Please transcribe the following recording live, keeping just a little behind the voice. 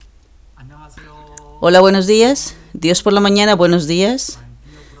Hola, buenos días. Dios por la mañana, buenos días.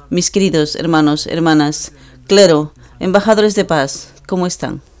 Mis queridos hermanos, hermanas, clero, embajadores de paz, ¿cómo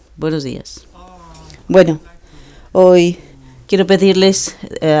están? Buenos días. Bueno, hoy quiero pedirles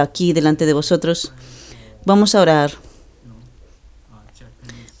aquí delante de vosotros, vamos a orar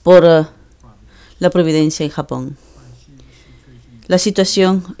por la providencia en Japón. La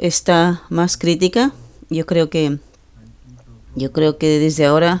situación está más crítica. Yo creo que desde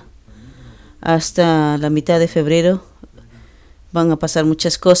ahora hasta la mitad de febrero van a pasar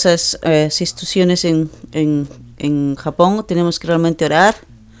muchas cosas, situaciones en Japón. Tenemos que realmente orar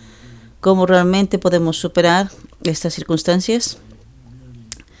cómo realmente podemos superar estas circunstancias.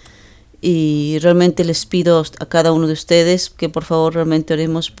 Y realmente les pido a cada uno de ustedes que por favor realmente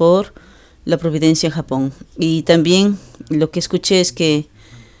oremos por la providencia en Japón. Y también lo que escuché es que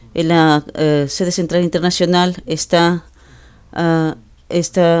en la sede central internacional está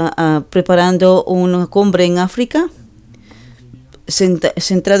preparando una cumbre en África,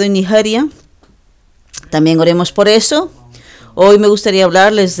 centrado en Nigeria. También oremos por eso. Hoy me gustaría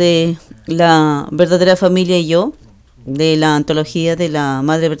hablarles de la Verdadera Familia Y Yo, de la Antología de la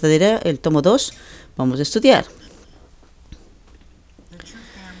Madre Verdadera, el tomo 2. Vamos a estudiar.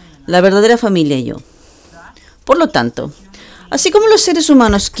 La Verdadera Familia Y Yo. Por lo tanto, así como los seres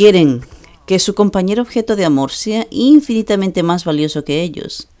humanos quieren que su compañero objeto de amor sea infinitamente más valioso que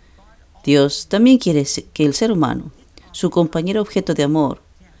ellos, Dios también quiere que el ser humano, su compañero objeto de amor,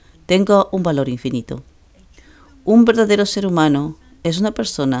 tenga un valor infinito. Un verdadero ser humano es una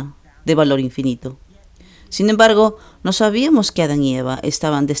persona de valor infinito. Sin embargo, no sabíamos que Adán y Eva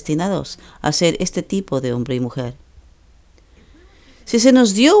estaban destinados a ser este tipo de hombre y mujer. Si se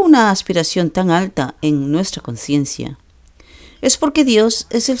nos dio una aspiración tan alta en nuestra conciencia, es porque Dios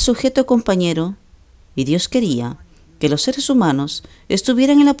es el sujeto compañero y Dios quería que los seres humanos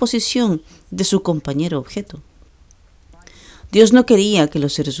estuvieran en la posición de su compañero objeto. Dios no quería que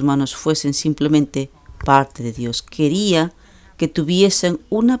los seres humanos fuesen simplemente parte de Dios, quería que tuviesen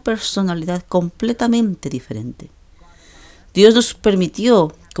una personalidad completamente diferente. Dios nos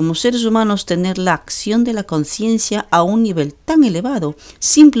permitió como seres humanos tener la acción de la conciencia a un nivel tan elevado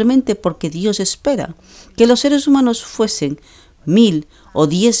simplemente porque Dios espera que los seres humanos fuesen 1000 o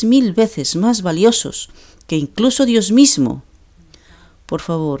 10.000 veces más valiosos que incluso Dios mismo. Por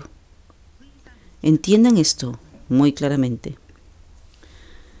favor, entiendan esto muy claramente.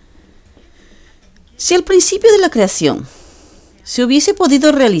 Si al principio de la creación se hubiese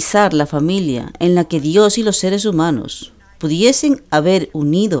podido realizar la familia en la que Dios y los seres humanos pudiesen haber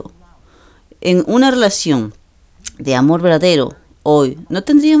unido en una relación de amor verdadero, hoy no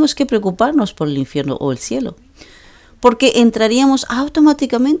tendríamos que preocuparnos por el infierno o el cielo, porque entraríamos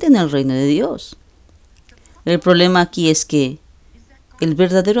automáticamente en el reino de Dios. El problema aquí es que el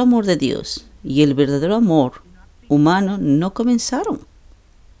verdadero amor de Dios y el verdadero amor humano no comenzaron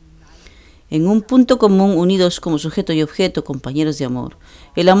en un punto común, unidos como sujeto y objeto, compañeros de amor.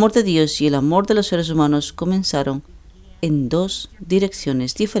 El amor de Dios y el amor de los seres humanos comenzaron en dos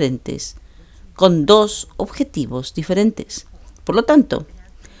direcciones diferentes, con dos objetivos diferentes. Por lo tanto,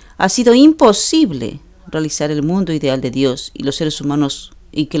 ha sido imposible realizar el mundo ideal de Dios y los seres humanos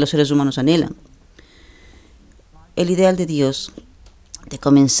y que los seres humanos anhelan. El ideal de Dios de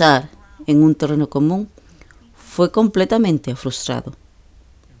comenzar en un terreno común fue completamente frustrado.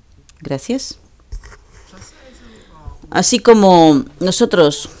 Gracias. Así como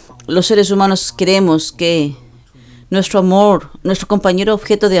nosotros, los seres humanos, queremos que nuestro amor, nuestro compañero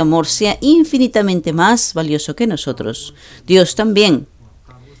objeto de amor sea infinitamente más valioso que nosotros, Dios también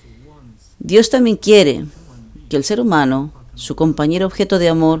quiere que el ser humano, su compañero objeto de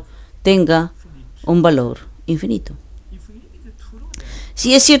amor, tenga un valor infinito.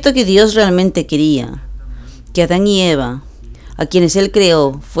 Si es cierto que Dios realmente quería que Adán y Eva, a quienes Él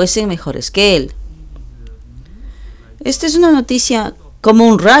creó, fuesen mejores que Él, esta es una noticia como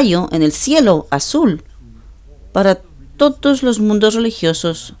un rayo en el cielo azul para todos los mundos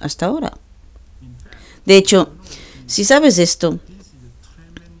religiosos hasta ahora. De hecho, si sabes esto,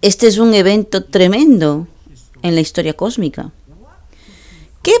 este es un evento tremendo en la historia cósmica.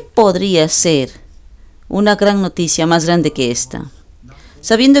 ¿Qué podría ser una gran noticia más grande que esta?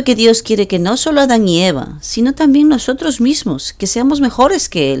 Sabiendo que Dios quiere que no solo Adán y Eva, sino también nosotros mismos, que seamos mejores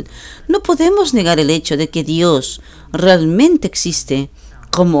que Él. No podemos negar el hecho de que Dios realmente existe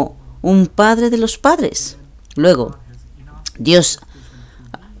como un padre de los padres. Luego, Dios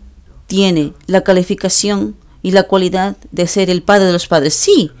tiene la calificación y la cualidad de ser el padre de los padres.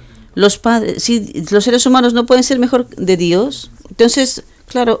 Sí, los seres humanos no pueden ser mejor de Dios. Entonces,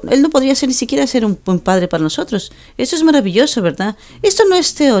 Claro, Él no podría ser ni siquiera ser un buen padre para nosotros. Esto es maravilloso, ¿verdad? Esto no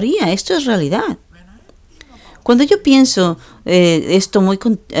es teoría, esto es realidad. Cuando yo pienso esto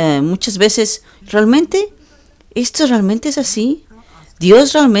muchas veces, ¿realmente esto realmente es así?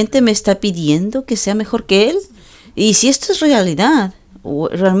 ¿Dios realmente me está pidiendo que sea mejor que Él? Y si esto es realidad,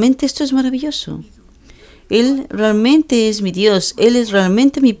 realmente esto es maravilloso. Él realmente es mi Dios, Él es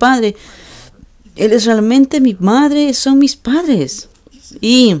realmente mi Padre, Él es realmente mi madre, son mis padres.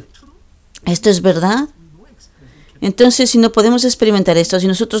 Y esto es verdad. Entonces, si no podemos experimentar esto, si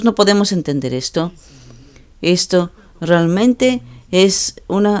nosotros no podemos entender esto realmente es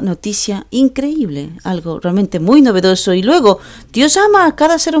una noticia increíble, algo realmente muy novedoso. Y luego, Dios ama a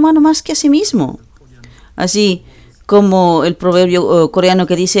cada ser humano más que a sí mismo. Así como el proverbio coreano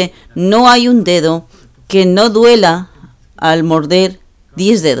que dice, no hay un dedo que no duela al morder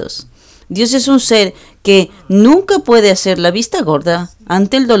 10 dedos. Dios es un ser que nunca puede hacer la vista gorda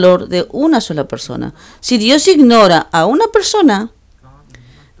ante el dolor de una sola persona. Si Dios ignora a una persona,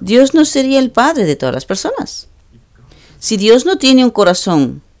 Dios no sería el Padre de todas las personas. Si Dios no tiene un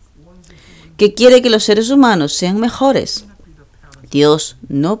corazón que quiere que los seres humanos sean mejores, Dios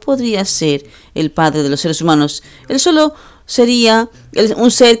no podría ser el Padre de los seres humanos. Él solo sería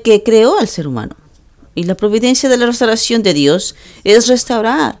un ser que creó al ser humano. Y la providencia de la restauración de Dios es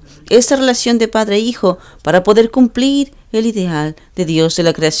restaurar esta relación de padre e hijo para poder cumplir el ideal de Dios de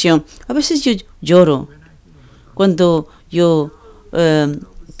la creación. A veces yo lloro cuando yo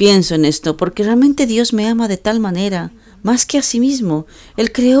pienso en esto, porque realmente Dios me ama de tal manera, más que a sí mismo.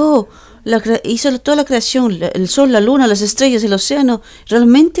 Él creó, hizo toda la creación, el sol, la luna, las estrellas, el océano.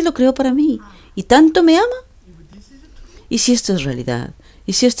 Realmente lo creó para mí. ¿Y tanto me ama? ¿Y si esto es realidad?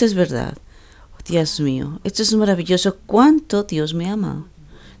 ¿Y si esto es verdad? Oh, Dios mío, esto es maravilloso. ¿Cuánto Dios me ama?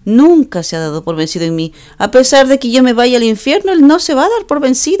 Nunca se ha dado por vencido en mí. A pesar de que yo me vaya al infierno, Él no se va a dar por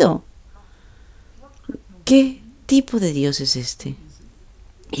vencido. ¿Qué tipo de Dios es este?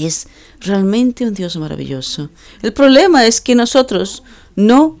 Es realmente un Dios maravilloso. El problema es que nosotros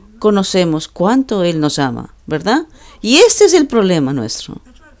no conocemos cuánto Él nos ama, ¿verdad? Y este es el problema nuestro.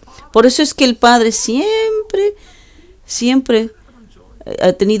 Por eso es que el Padre siempre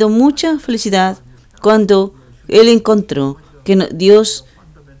ha tenido mucha felicidad cuando Él encontró que Dios,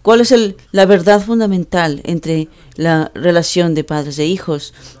 cuál es la verdad fundamental entre la relación de padres e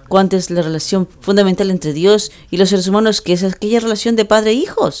hijos, cuál es la relación fundamental entre Dios y los seres humanos, que es aquella relación de padre e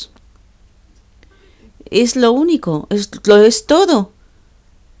hijos. Es lo único, es todo.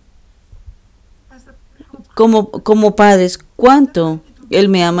 Como padres, cuánto Él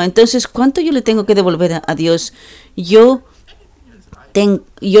me ama. Entonces, ¿cuánto yo le tengo que devolver a Dios? Yo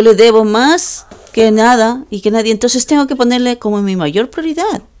le debo más que nada y que nadie. Entonces tengo que ponerle como mi mayor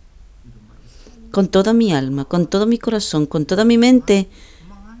prioridad. Con toda mi alma, con todo mi corazón, con toda mi mente.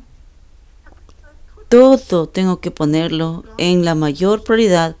 Todo tengo que ponerlo en la mayor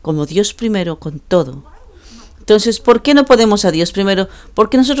prioridad, como Dios primero, con todo. Entonces, ¿por qué no podemos a Dios primero?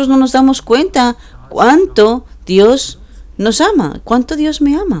 Porque nosotros no nos damos cuenta cuánto Dios nos ama, cuánto Dios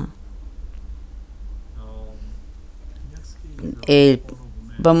me ama.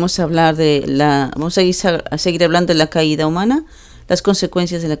 Vamos a seguir hablando de la caída humana, las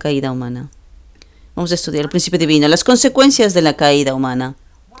consecuencias de la caída humana. Vamos a estudiar el principio divino, las consecuencias de la caída humana.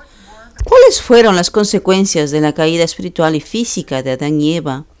 ¿Cuáles fueron las consecuencias de la caída espiritual y física de Adán y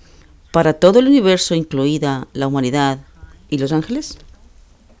Eva para todo el universo, incluida la humanidad y los ángeles?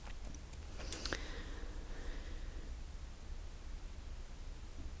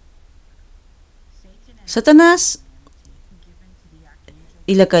 Satanás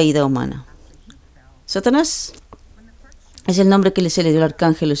y la caída humana. Satanás es el nombre que se le dio al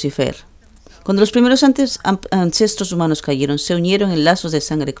arcángel Lucifer. Cuando los primeros ancestros humanos cayeron, se unieron en lazos de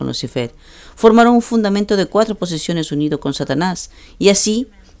sangre con Lucifer. Formaron un fundamento de 4 posiciones unido con Satanás, y así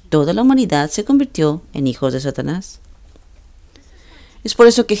toda la humanidad se convirtió en hijos de Satanás. Es por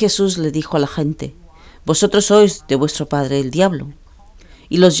eso que Jesús le dijo a la gente: vosotros sois de vuestro padre el diablo,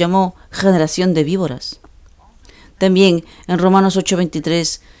 y los llamó generación de víboras. También en Romanos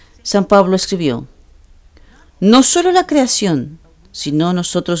 8:23, San Pablo escribió: no solo la creación, sino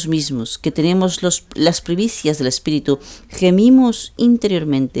nosotros mismos, que tenemos las primicias del Espíritu, gemimos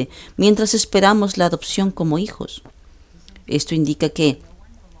interiormente mientras esperamos la adopción como hijos. Esto indica que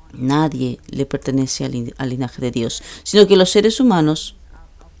nadie le pertenece al linaje de Dios, sino que los seres humanos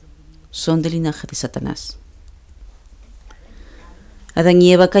son del linaje de Satanás. Adán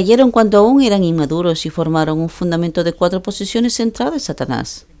y Eva cayeron cuando aún eran inmaduros y formaron un fundamento de 4 posiciones centradas en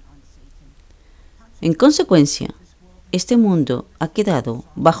Satanás. En consecuencia, este mundo ha quedado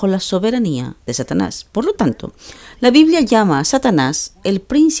bajo la soberanía de Satanás. Por lo tanto, la Biblia llama a Satanás el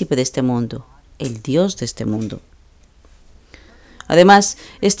príncipe de este mundo, el Dios de este mundo. Además,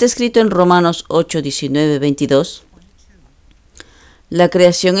 está escrito en Romanos 8, 19, 22, la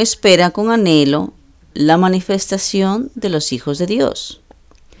creación espera con anhelo la manifestación de los hijos de Dios.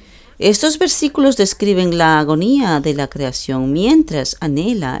 Estos versículos describen la agonía de la creación mientras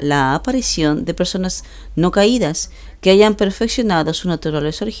anhela la aparición de personas no caídas que hayan perfeccionado su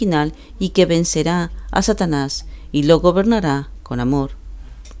naturaleza original y que vencerá a Satanás y lo gobernará con amor.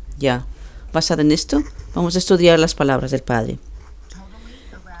 Ya, basado en esto, vamos a estudiar las palabras del Padre.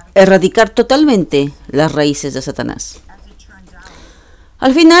 Erradicar totalmente las raíces de Satanás.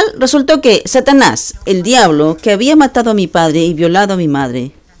 Al final resultó que Satanás, el diablo, que había matado a mi padre y violado a mi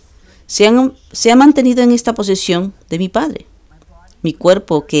madre, se ha mantenido en esta posesión de mi padre. Mi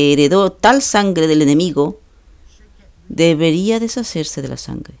cuerpo, que heredó tal sangre del enemigo, debería deshacerse de la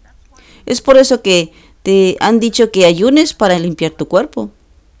sangre. Es por eso que te han dicho que ayunes para limpiar tu cuerpo.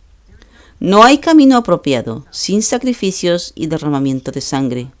 No hay camino apropiado sin sacrificios y derramamiento de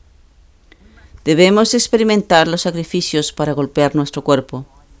sangre. Debemos experimentar los sacrificios para golpear nuestro cuerpo.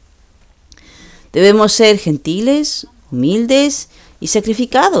 Debemos ser gentiles, humildes y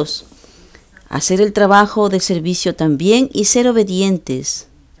sacrificados. Hacer el trabajo de servicio también y ser obedientes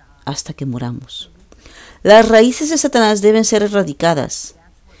hasta que muramos. Las raíces de Satanás deben ser erradicadas.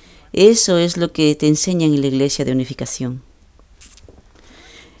 Eso es lo que te enseñan en la iglesia de unificación.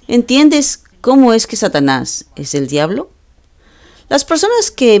 ¿Entiendes cómo es que Satanás es el diablo? Las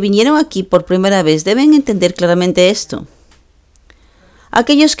personas que vinieron aquí por primera vez deben entender claramente esto.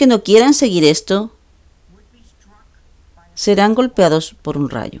 Aquellos que no quieran seguir esto serán golpeados por un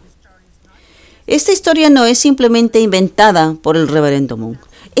rayo. Esta historia no es simplemente inventada por el reverendo Moon.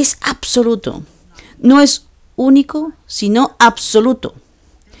 Es absoluto. No es único, sino absoluto.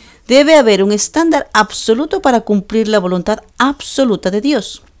 Debe haber un estándar absoluto para cumplir la voluntad absoluta de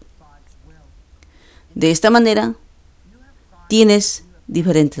Dios. De esta manera, tienes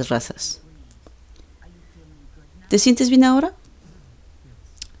diferentes razas. ¿Te sientes bien ahora?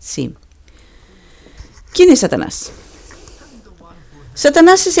 Sí. ¿Quién es Satanás?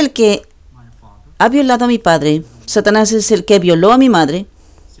 Satanás es el que ha violado a mi padre. Satanás es el que violó a mi madre.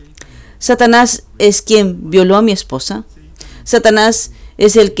 Satanás es quien violó a mi esposa. Satanás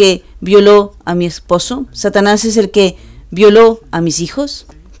es el que violó a mi esposo. Satanás es el que violó a mis hijos.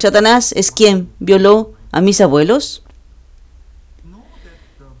 Satanás es quien violó a mis abuelos.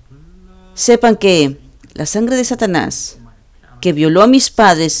 Sepan que la sangre de Satanás, que violó a mis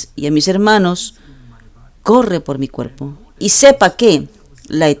padres y a mis hermanos, corre por mi cuerpo. Y sepa que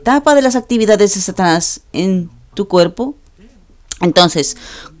la etapa de las actividades de Satanás en tu cuerpo. Entonces,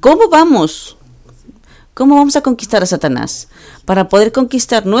 ¿cómo vamos a conquistar a Satanás? Para poder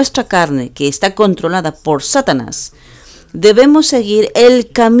conquistar nuestra carne, que está controlada por Satanás, debemos seguir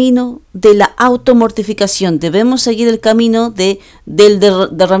el camino de la automortificación, debemos seguir el camino del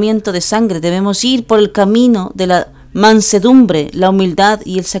derramamiento de sangre, debemos ir por el camino de la mansedumbre, la humildad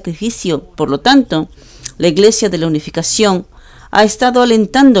y el sacrificio. Por lo tanto, la Iglesia de la Unificación ha estado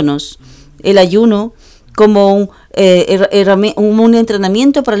alentándonos el ayuno como un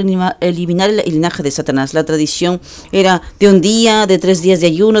entrenamiento para eliminar el linaje de Satanás. La tradición era de un día, de 3 días de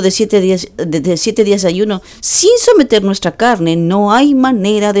ayuno, de 7 días de ayuno. Sin someter nuestra carne, no hay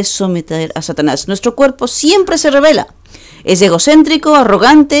manera de someter a Satanás. Nuestro cuerpo siempre se rebela. Es egocéntrico,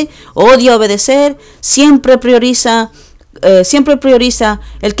 arrogante, odia obedecer, siempre prioriza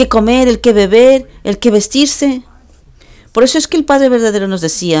el que comer, el que beber, el que vestirse. Por eso es que el Padre verdadero nos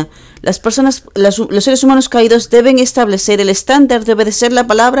decía, los seres humanos caídos deben establecer el estándar de obedecer la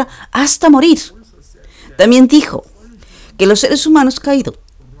palabra hasta morir. También dijo que los seres humanos caídos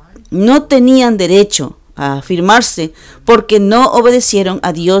no tenían derecho a afirmarse porque no obedecieron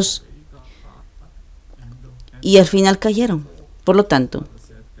a Dios y al final cayeron. Por lo tanto,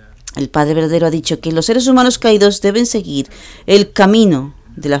 el Padre verdadero ha dicho que los seres humanos caídos deben seguir el camino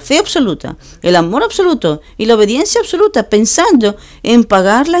de la fe absoluta, el amor absoluto y la obediencia absoluta, pensando en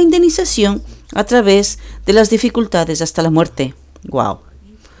pagar la indemnización a través de las dificultades hasta la muerte. ¡Wow!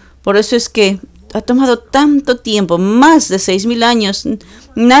 Por eso es que ha tomado tanto tiempo, más de 6,000 años.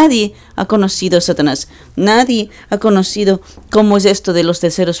 Nadie ha conocido a Satanás. Nadie ha conocido cómo es esto de los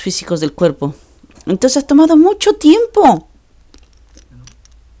deseos físicos del cuerpo. Entonces ha tomado mucho tiempo.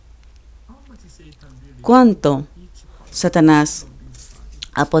 ¿Cuánto Satanás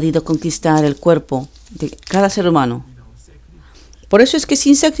ha podido conquistar el cuerpo de cada ser humano? Por eso es que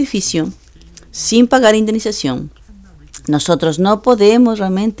sin sacrificio, sin pagar indemnización, Nosotros no podemos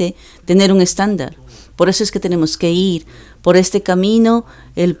realmente tener un estándar. Por eso es que tenemos que ir por este camino,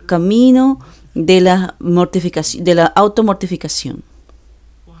 el camino de la mortificación, de la automortificación.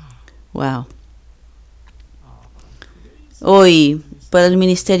 Wow. Hoy, para el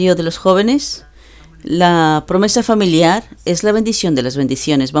Ministerio de los Jóvenes, la promesa familiar es la bendición de las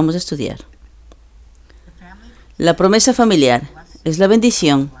bendiciones. Vamos a estudiar. La promesa familiar es la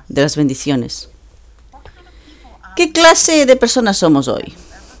bendición de las bendiciones. ¿Qué clase de personas somos hoy?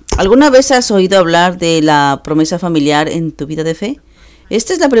 ¿Alguna vez has oído hablar de la promesa familiar en tu vida de fe?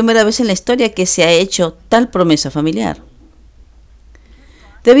 Esta es la primera vez en la historia que se ha hecho tal promesa familiar.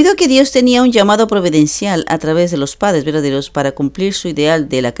 Debido a que Dios tenía un llamado providencial a través de los padres verdaderos para cumplir su ideal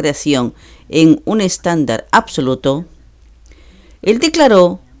de la creación en un estándar absoluto, Él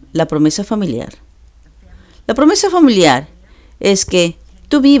declaró la promesa familiar. La promesa familiar es que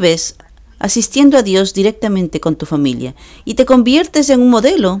tú vives asistiendo a Dios directamente con tu familia y te conviertes en un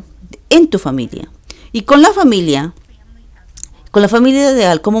modelo en tu familia. Y con la familia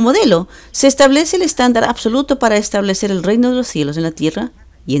ideal como modelo, se establece el estándar absoluto para establecer el reino de los cielos en la tierra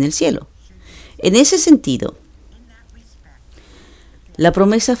y en el cielo. En ese sentido, la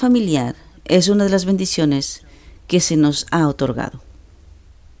promesa familiar es una de las bendiciones que se nos ha otorgado.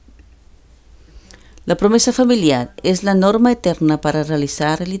 La promesa familiar es la norma eterna para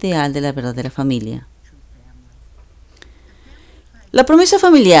realizar el ideal de la verdadera familia. La promesa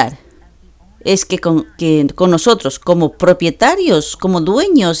familiar es que con nosotros, como propietarios, como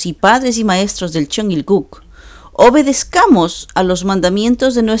dueños y padres y maestros del Cheongilguk, obedezcamos a los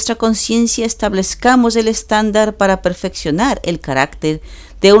mandamientos de nuestra conciencia, establezcamos el estándar para perfeccionar el carácter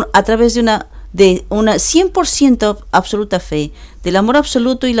a través de una 100% absoluta fe, del amor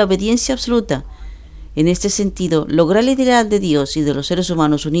absoluto y la obediencia absoluta. En este sentido, lograr el ideal de Dios y de los seres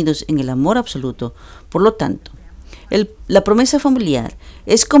humanos unidos en el amor absoluto. Por lo tanto, la promesa familiar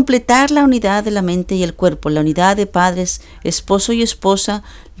es completar la unidad de la mente y el cuerpo, la unidad de padres, esposo y esposa,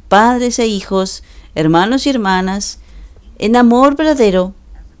 padres e hijos, hermanos y hermanas, en amor verdadero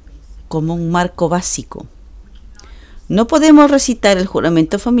como un marco básico. No podemos recitar el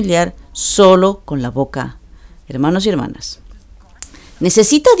juramento familiar solo con la boca, hermanos y hermanas.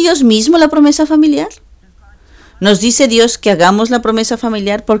 ¿Necesita Dios mismo la promesa familiar? ¿Nos dice Dios que hagamos la promesa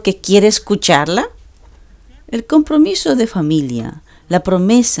familiar porque quiere escucharla? El compromiso de familia, la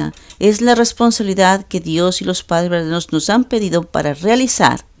promesa, es la responsabilidad que Dios y los padres verdaderos nos han pedido para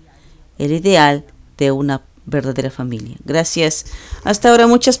realizar el ideal de una verdadera familia. Gracias. Hasta ahora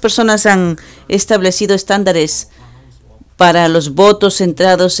muchas personas han establecido estándares para los votos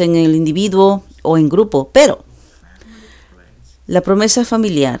centrados en el individuo o en grupo, pero la promesa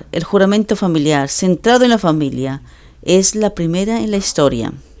familiar, el juramento familiar centrado en la familia, es la primera en la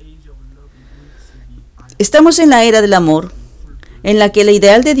historia. Estamos en la era del amor, en la que el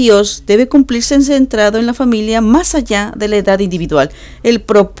ideal de Dios debe cumplirse centrado en la familia más allá de la edad individual. El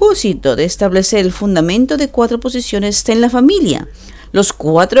propósito de establecer el fundamento de 4 posiciones está en la familia, los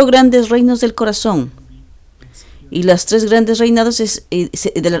 4 grandes reinos del corazón. Y los 3 grandes reinados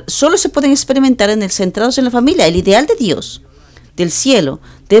solo se pueden experimentar centrados en la familia. El ideal de Dios del cielo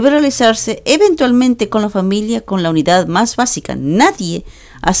debe realizarse eventualmente con la familia, con la unidad más básica. Nadie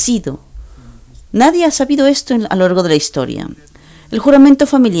ha sabido esto a lo largo de la historia. El juramento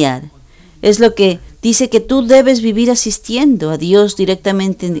familiar es lo que dice que tú debes vivir asistiendo a Dios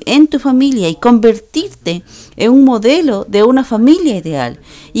directamente en tu familia y convertirte en un modelo de una familia ideal.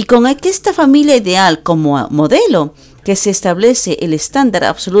 Y con esta familia ideal como modelo, que se establece el estándar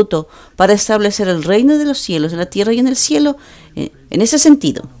absoluto para establecer el reino de los cielos, en la tierra y en el cielo. En ese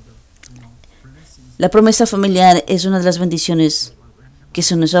sentido, la promesa familiar es una de las bendiciones que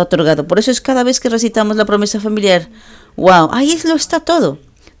se nos ha otorgado. Por eso es cada vez que recitamos la promesa familiar, wow, ahí lo está todo,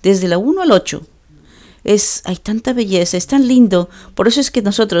 desde la 1 al 8. Hay tanta belleza, es tan lindo. Por eso es que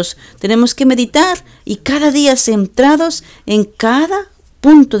nosotros tenemos que meditar y cada día centrados en cada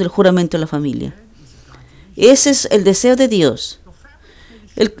punto del juramento de la familia. Ese es el deseo de Dios.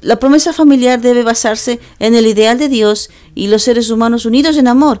 La promesa familiar debe basarse en el ideal de Dios y los seres humanos unidos en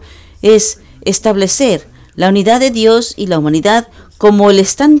amor. Es establecer la unidad de Dios y la humanidad como el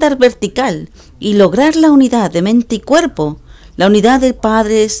estándar vertical y lograr la unidad de mente y cuerpo, la unidad de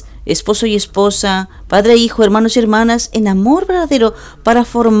padres, esposo y esposa, padre e hijo, hermanos y hermanas en amor verdadero para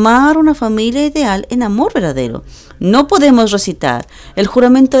formar una familia ideal en amor verdadero. No podemos recitar el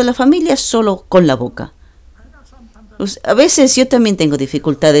juramento de la familia solo con la boca. A veces yo también tengo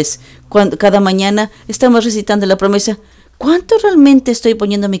dificultades cuando cada mañana estamos recitando la promesa. ¿Cuánto realmente estoy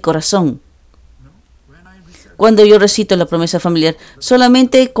poniendo mi corazón? Cuando yo recito la promesa familiar,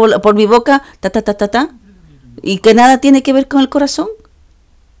 solamente por mi boca, ta, ta, ta, ta, ta. y que nada tiene que ver con el corazón.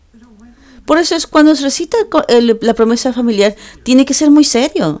 Por eso es cuando se recita la promesa familiar, tiene que ser muy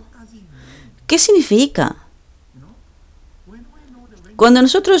serio. ¿Qué significa? Cuando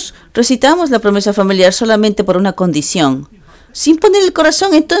nosotros recitamos la promesa familiar solamente por una condición, sin poner el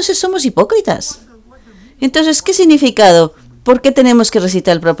corazón, entonces somos hipócritas. Entonces, ¿qué significado? ¿Por qué tenemos que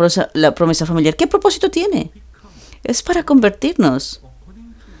recitar la promesa familiar? ¿Qué propósito tiene? Es para convertirnos.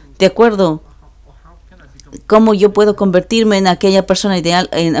 De acuerdo. ¿Cómo yo puedo convertirme en aquella persona ideal,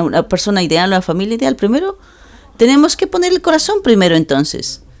 en una persona ideal, una familia ideal? Primero, tenemos que poner el corazón primero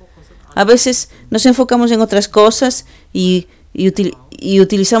entonces. A veces nos enfocamos en otras cosas y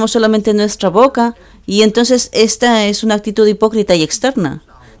utilizamos solamente nuestra boca, y entonces esta es una actitud hipócrita y externa.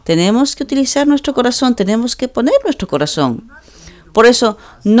 Tenemos que utilizar nuestro corazón, tenemos que poner nuestro corazón. Por eso,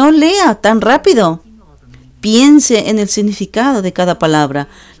 no lea tan rápido. Piense en el significado de cada palabra.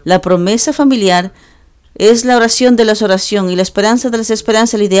 La promesa familiar es la oración de las oraciones y la esperanza de las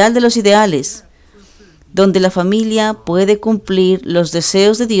esperanzas, el ideal de los ideales, donde la familia puede cumplir los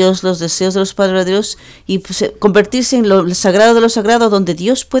deseos de Dios, los deseos de los padres de Dios, y convertirse en lo sagrado de lo sagrado, donde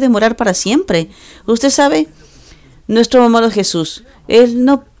Dios puede morar para siempre. Usted sabe, nuestro amado Jesús, Él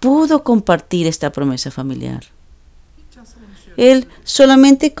no pudo compartir esta promesa familiar. Él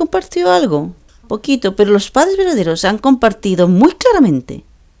solamente compartió algo, poquito, pero los padres verdaderos han compartido muy claramente.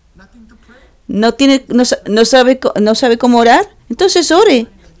 No sabe cómo orar, entonces ore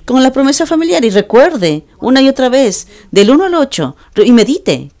con la promesa familiar y recuerde una y otra vez del 1 al 8 y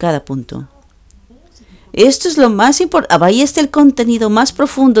medite cada punto. Esto es lo más importante. Ahí está el contenido más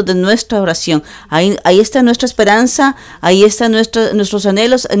profundo de nuestra oración. Ahí está nuestra esperanza, ahí están nuestros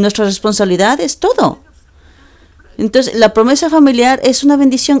anhelos, nuestras responsabilidades, todo. Entonces, la promesa familiar es una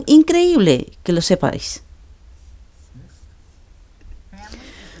bendición increíble, que lo sepáis.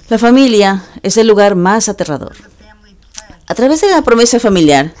 La familia es el lugar más aterrador. A través de la promesa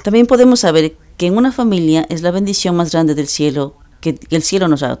familiar, también podemos saber que en una familia es la bendición más grande del cielo que el cielo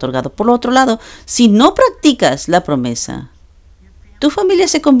nos ha otorgado. Por otro lado, si no practicas la promesa, tu familia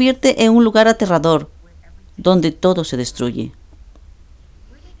se convierte en un lugar aterrador donde todo se destruye.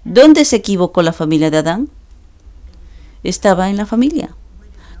 ¿Dónde se equivocó la familia de Adán? Estaba en la familia.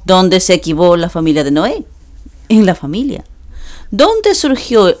 ¿Dónde se equivocó la familia de Noé? En la familia. ¿Dónde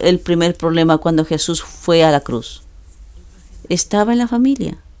surgió el primer problema cuando Jesús fue a la cruz? Estaba en la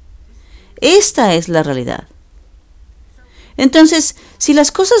familia. Esta es la realidad. Entonces, si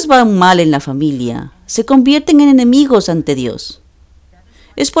las cosas van mal en la familia, se convierten en enemigos ante Dios.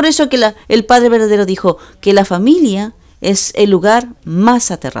 Es por eso que el Padre verdadero dijo que la familia es el lugar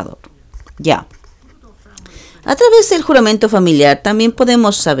más aterrador. Ya. A través del juramento familiar también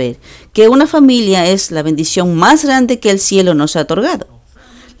podemos saber que una familia es la bendición más grande que el cielo nos ha otorgado.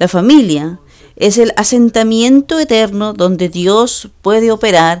 La familia es el asentamiento eterno donde Dios puede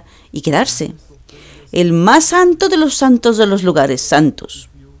operar y quedarse. El más santo de los lugares santos.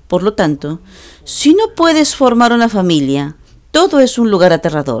 Por lo tanto, si no puedes formar una familia, todo es un lugar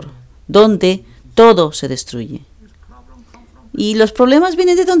aterrador, donde todo se destruye. Y los problemas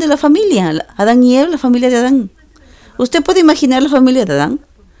vienen de donde la familia, Adán y Eva, la familia de Adán. ¿Usted puede imaginar la familia de Adán?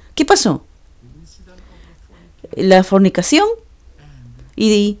 ¿Qué pasó? La fornicación.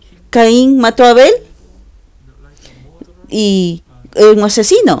 Y Caín mató a Abel. Y un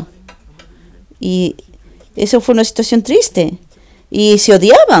asesino. Y eso fue una situación triste. Y se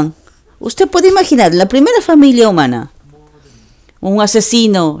odiaban. Usted puede imaginar la primera familia humana. Un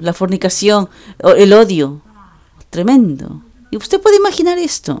asesino, la fornicación, el odio. Tremendo. Y usted puede imaginar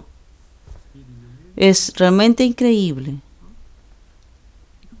esto. Es realmente increíble.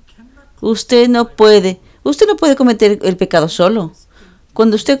 Usted no puede cometer el pecado solo.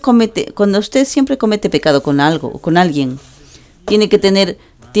 Cuando usted siempre comete pecado con algo o con alguien, tiene que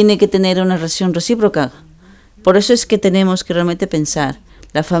tener una relación recíproca. Por eso es que tenemos que realmente pensar.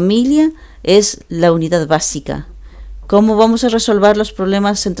 La familia es la unidad básica. ¿Cómo vamos a resolver los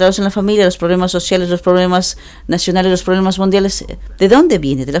problemas centrados en la familia, los problemas sociales, los problemas nacionales, los problemas mundiales? ¿De dónde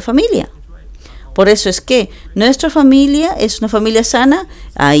viene? De la familia. Por eso es que nuestra familia es una familia sana.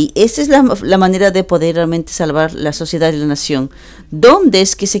 Esta es la manera de poder realmente salvar la sociedad y la nación. ¿Dónde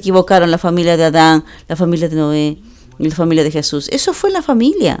es que se equivocaron la familia de Adán, la familia de Noé y la familia de Jesús? Eso fue la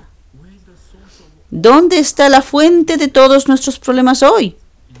familia. ¿Dónde está la fuente de todos nuestros problemas hoy?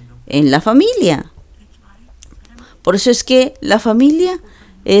 En la familia. Por eso es que la familia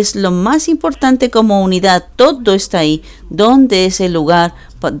es lo más importante como unidad. Todo está ahí. ¿Dónde es el lugar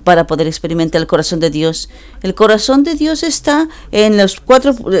para poder experimentar el corazón de Dios? El corazón de Dios está en las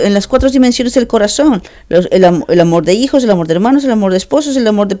cuatro dimensiones del corazón. El amor de hijos, el amor de hermanos, el amor de esposos, el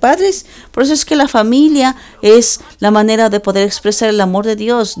amor de padres. Por eso es que la familia es la manera de poder expresar el amor de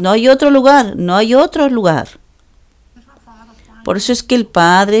Dios. No hay otro lugar, no hay otro lugar. Por eso es que el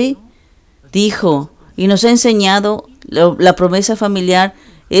Padre dijo y nos ha enseñado la promesa familiar.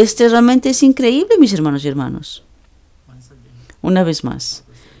 Realmente es increíble, mis hermanos y hermanos. Una vez más,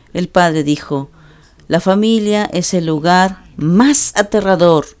 el Padre dijo, la familia es el lugar más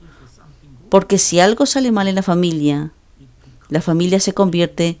aterrador, porque si algo sale mal en la familia se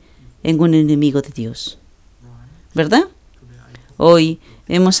convierte en un enemigo de Dios. ¿Verdad? Hoy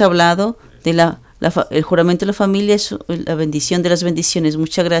hemos hablado de el juramento de la familia, es la bendición de las bendiciones.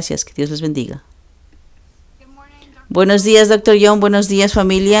 Muchas gracias, que Dios les bendiga. Buenos días, Dr. Young. Buenos días,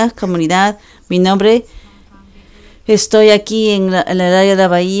 familia, comunidad. Mi nombre, estoy aquí en el área de la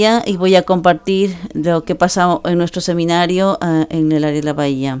Bahía y voy a compartir lo que pasa en nuestro seminario en el área de la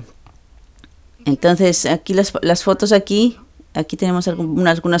Bahía. Entonces, aquí las fotos aquí tenemos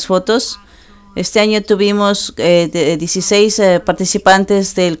algunas fotos. Este año tuvimos 16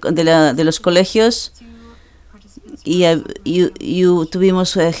 participantes de los colegios y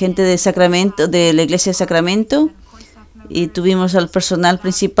tuvimos gente de Sacramento, de la iglesia de Sacramento. Y tuvimos al personal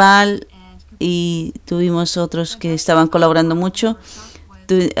principal y tuvimos otros que estaban colaborando mucho.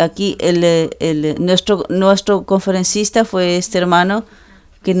 Aquí nuestro conferencista fue este hermano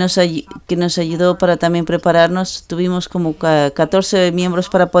que nos ayudó para también prepararnos. Tuvimos como 14 miembros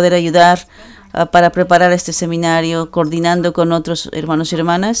para poder ayudar para preparar este seminario, coordinando con otros hermanos y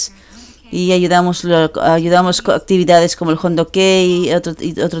hermanas. Y ayudamos con actividades como el hondoke y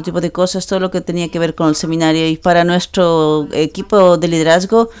otro tipo de cosas, todo lo que tenía que ver con el seminario. Y para nuestro equipo de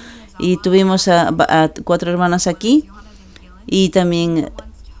liderazgo, y tuvimos a 4 hermanas aquí, y también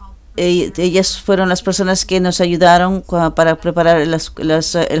ellas fueron las personas que nos ayudaron para preparar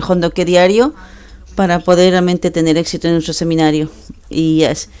el hondoke diario para poder realmente tener éxito en nuestro seminario.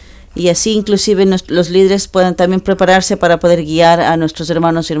 Y así inclusive los líderes puedan también prepararse para poder guiar a nuestros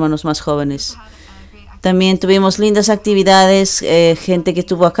hermanos y hermanas más jóvenes. También tuvimos lindas actividades, gente que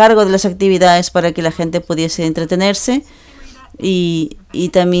estuvo a cargo de las actividades para que la gente pudiese entretenerse. Y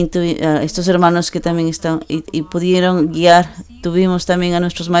también estos hermanos que también están y pudieron guiar. Tuvimos también a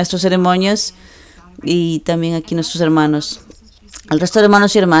nuestros maestros ceremonias y también aquí nuestros hermanos. Al resto de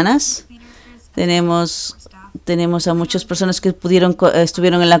hermanos y hermanas tenemos a muchas personas que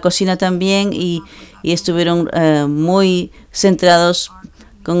estuvieron en la cocina también y estuvieron muy centrados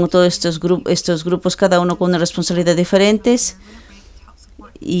con todos estos grupos, cada uno con una responsabilidad diferentes,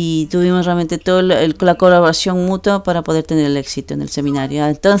 y tuvimos realmente toda la colaboración mutua para poder tener el éxito en el seminario.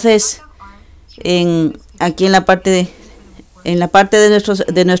 Entonces, aquí en la parte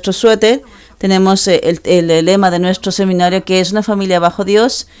de nuestro suéter tenemos el lema de nuestro seminario, que es una familia bajo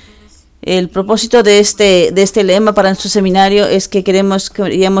Dios. El propósito de este lema para nuestro seminario es que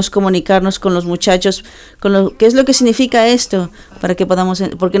queríamos comunicarnos con los muchachos, qué es lo que significa esto,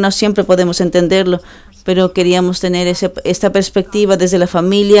 porque no siempre podemos entenderlo, pero queríamos tener esta perspectiva desde la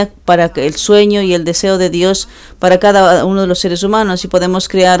familia para el sueño y el deseo de Dios para cada uno de los seres humanos, y podemos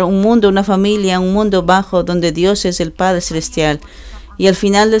crear un mundo, una familia, un mundo bajo donde Dios es el Padre Celestial. Y al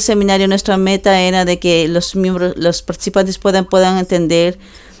final del seminario nuestra meta era de que los participantes puedan entender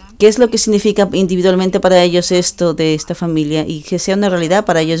qué es lo que significa individualmente para ellos esto de esta familia y que sea una realidad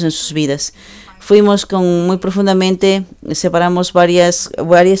para ellos en sus vidas. Fuimos muy profundamente, separamos varias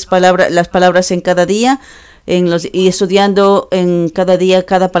palabras, las palabras en cada día, y estudiando en cada día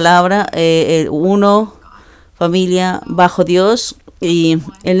cada palabra, uno, familia, bajo Dios, y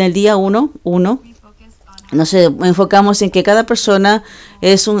en el día uno, nos enfocamos en que cada persona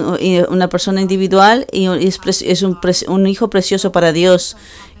es una persona individual y es un hijo precioso para Dios.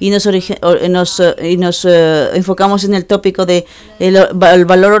 Y nos enfocamos en el tópico de el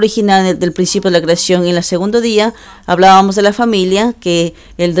valor original del principio de la creación. Y en el segundo día hablábamos de la familia, que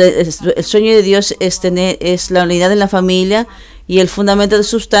el sueño de Dios es la unidad en la familia y el fundamento de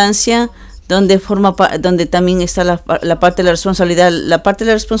sustancia, donde también está la parte de la responsabilidad. La parte de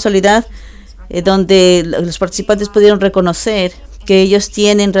la responsabilidad donde los participantes pudieron reconocer que ellos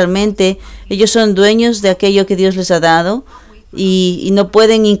son dueños de aquello que Dios les ha dado, y no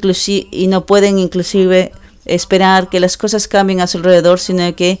pueden inclusive esperar que las cosas cambien a su alrededor,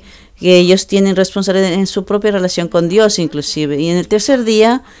 sino que ellos tienen responsabilidad en su propia relación con Dios inclusive. Y en el tercer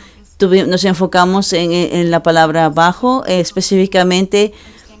día nos enfocamos en la palabra bajo, específicamente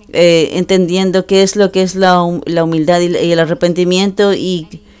entendiendo qué es lo que es la humildad y el arrepentimiento, y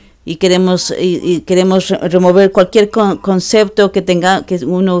queremos remover cualquier concepto que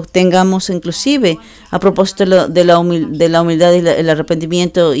tengamos, inclusive a propósito de la humildad y el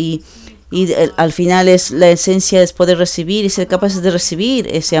arrepentimiento, y al final la esencia es poder recibir y ser capaces de recibir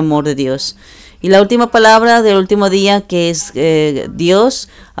ese amor de Dios. Y la última palabra del último día, que es Dios,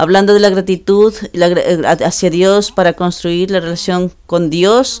 hablando de la gratitud hacia Dios para construir la relación con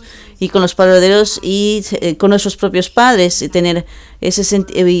Dios y con los padres y con nuestros propios padres, y tener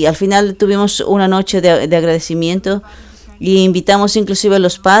y al final tuvimos una noche de agradecimiento, y invitamos inclusive a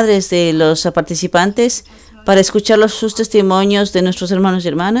los padres de los participantes para escuchar sus testimonios de nuestros hermanos y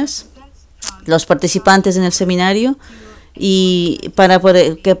hermanas, los participantes en el seminario, y para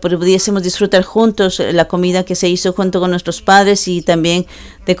que pudiésemos disfrutar juntos la comida que se hizo junto con nuestros padres, y también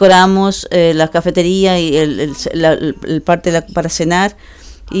decoramos la cafetería y el parte para cenar.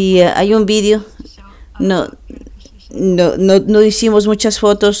 Y hay un vídeo. No hicimos muchas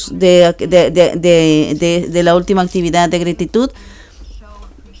fotos de la última actividad de gratitud,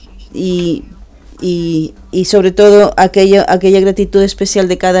 y sobre todo aquella gratitud especial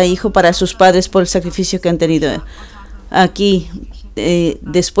de cada hijo para sus padres por el sacrificio que han tenido. Aquí,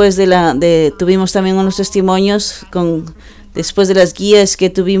 después tuvimos también unos testimonios después de las guías que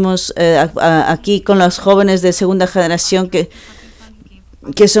tuvimos aquí con los jóvenes de segunda generación que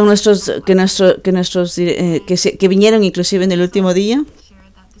son que vinieron inclusive en el último día.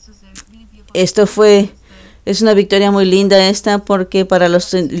 Es una victoria muy linda porque para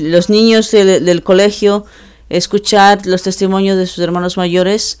los niños del colegio, escuchar los testimonios de sus hermanos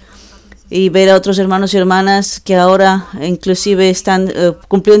mayores y ver a otros hermanos y hermanas que ahora inclusive están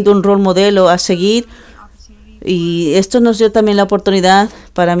cumpliendo un rol modelo a seguir. Y esto nos dio también la oportunidad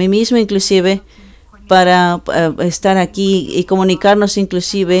para mí mismo, inclusive, para estar aquí y comunicarnos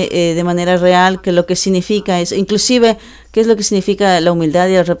inclusive de manera real que lo que significa es, inclusive, qué es lo que significa la humildad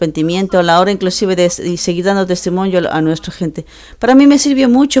y el arrepentimiento a la hora inclusive de seguir dando testimonio a nuestra gente. Para mí me sirvió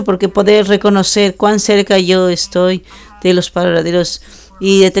mucho porque poder reconocer cuán cerca yo estoy de los verdaderos,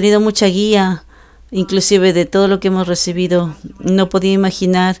 y he tenido mucha guía inclusive de todo lo que hemos recibido. No podía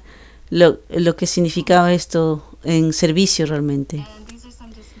imaginar lo que significaba esto en servicio realmente.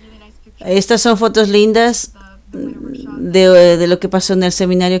 Estas son fotos lindas de lo que pasó en el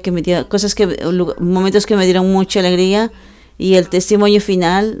seminario, que me dio momentos que me dieron mucha alegría, y el testimonio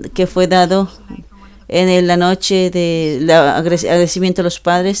final que fue dado en la noche de agradecimiento a los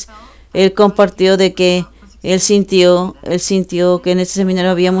padres. Él compartió de que él sintió que en este seminario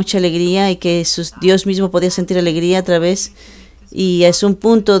había mucha alegría y que Dios mismo podía sentir alegría a través, y es un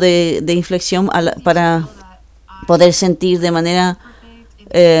punto de inflexión para poder sentir de manera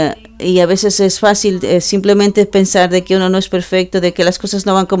y a veces es fácil simplemente pensar de que uno no es perfecto, de que las cosas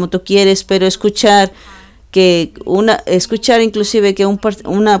no van como tú quieres, pero escuchar inclusive que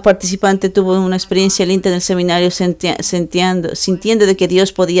una participante tuvo una experiencia linda en el seminario, sintiendo de que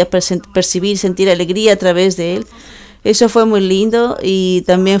Dios podía percibir, sentir alegría a través de él. Eso fue muy lindo, y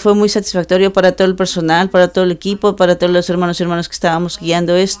también fue muy satisfactorio para todo el personal, para todo el equipo, para todos los hermanos y hermanas que estábamos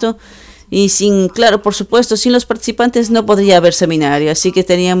guiando esto. Y claro, por supuesto, sin los participantes no podría haber seminario. Así que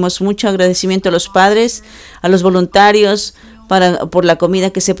teníamos mucho agradecimiento a los padres, a los voluntarios por la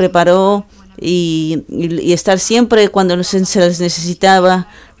comida que se preparó, y estar siempre cuando se les necesitaba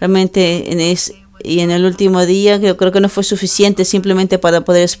realmente y en el último día. Yo creo que no fue suficiente simplemente para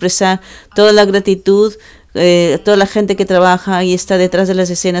poder expresar toda la gratitud, toda la gente que trabaja y está detrás de las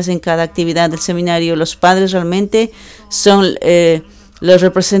escenas en cada actividad del seminario. Los padres realmente son los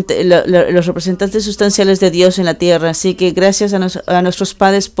representantes sustanciales de Dios en la tierra. Así que gracias a nuestros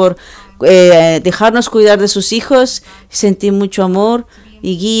padres por dejarnos cuidar de sus hijos. Sentí mucho amor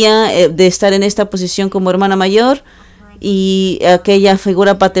y guía de estar en esta posición como hermana mayor, y aquella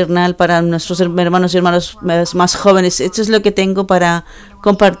figura paternal para nuestros hermanos y hermanas más jóvenes. Esto es lo que tengo para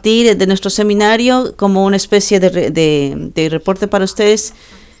compartir de nuestro seminario como una especie de reporte para ustedes,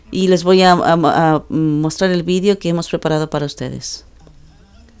 y les voy a mostrar el vídeo que hemos preparado para ustedes.